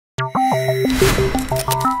Hey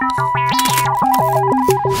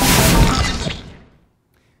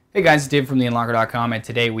guys, it's Dave from theunlocker.com, and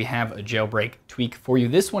today we have a jailbreak tweak for you.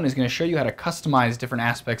 This one is going to show you how to customize different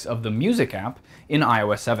aspects of the Music app in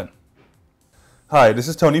iOS 7. Hi, this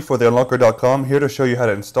is Tony for theunlocker.com, here to show you how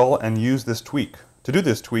to install and use this tweak. To do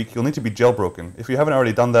this tweak, you'll need to be jailbroken. If you haven't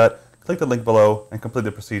already done that, click the link below and complete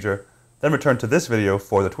the procedure, then return to this video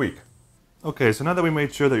for the tweak. Okay, so now that we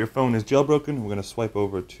made sure that your phone is jailbroken, we're going to swipe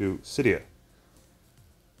over to Cydia.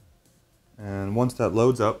 And once that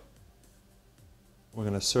loads up, we're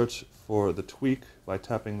going to search for the tweak by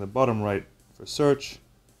tapping the bottom right for search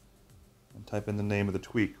and type in the name of the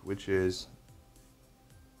tweak, which is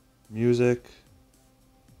Music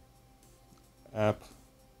App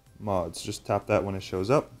Mods. Just tap that when it shows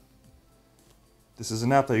up. This is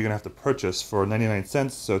an app that you're going to have to purchase for 99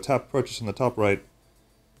 cents, so tap purchase in the top right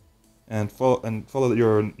and follow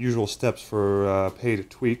your usual steps for paid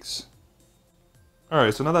tweaks.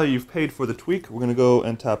 Alright, so now that you've paid for the tweak, we're going to go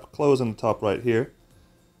and tap close on the top right here,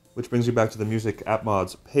 which brings you back to the Music App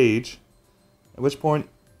Mods page, at which point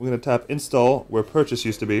we're going to tap install where purchase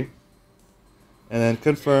used to be, and then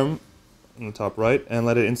confirm on the top right, and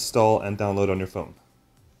let it install and download on your phone.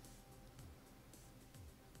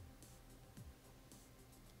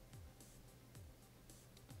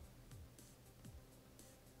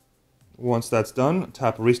 Once that's done,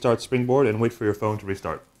 tap Restart Springboard and wait for your phone to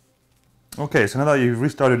restart. Okay, so now that you've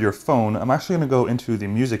restarted your phone, I'm actually going to go into the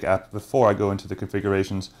Music app before I go into the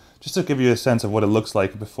configurations, just to give you a sense of what it looks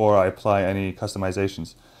like before I apply any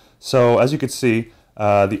customizations. So as you can see,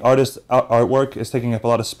 the artist artwork is taking up a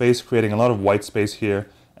lot of space, creating a lot of white space here.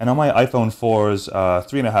 And on my iPhone 4's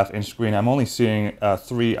 3.5-inch screen, I'm only seeing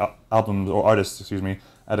 3 albums or artists, excuse me,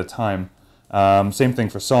 at a time. Same thing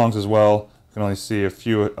for songs as well. You can only see a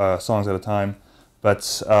few songs at a time. But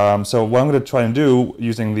so what I'm going to try and do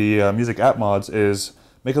using the Music App Mods is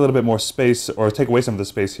make a little bit more space, or take away some of the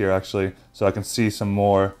space here actually, so I can see some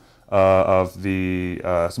more of the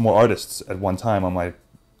some more artists at one time on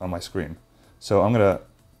my screen. So I'm going to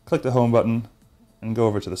click the home button and go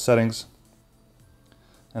over to the settings,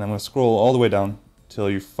 and I'm going to scroll all the way down till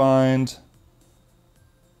you find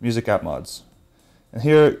Music App Mods. And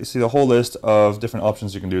here you see the whole list of different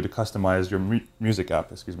options you can do to customize your music app.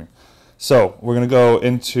 Excuse me. So we're going to go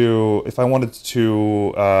into, if I wanted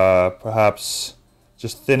to perhaps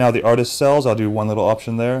just thin out the artist cells, I'll do one little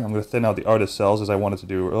option there. I'm going to thin out the artist cells as I wanted to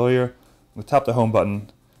do earlier. I'm going to tap the home button,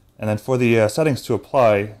 and then for the settings to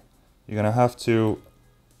apply, you're going to have to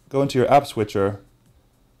go into your app switcher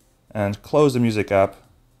and close the music app,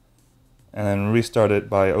 and then restart it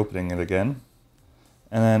by opening it again.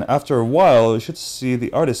 And then after a while, you should see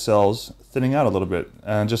the artist cells thinning out a little bit.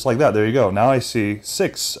 And just like that, there you go. Now I see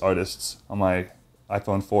 6 artists on my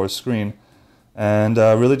iPhone 4 screen. And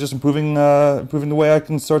really just improving the way I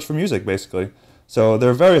can search for music, basically. So there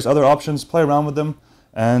are various other options. Play around with them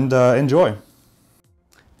and enjoy.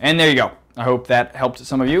 And there you go. I hope that helped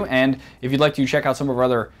some of you. And if you'd like to check out some of our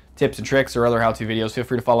other tips and tricks or other how-to videos, feel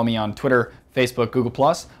free to follow me on Twitter, Facebook,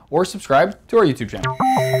 Google+, or subscribe to our YouTube channel.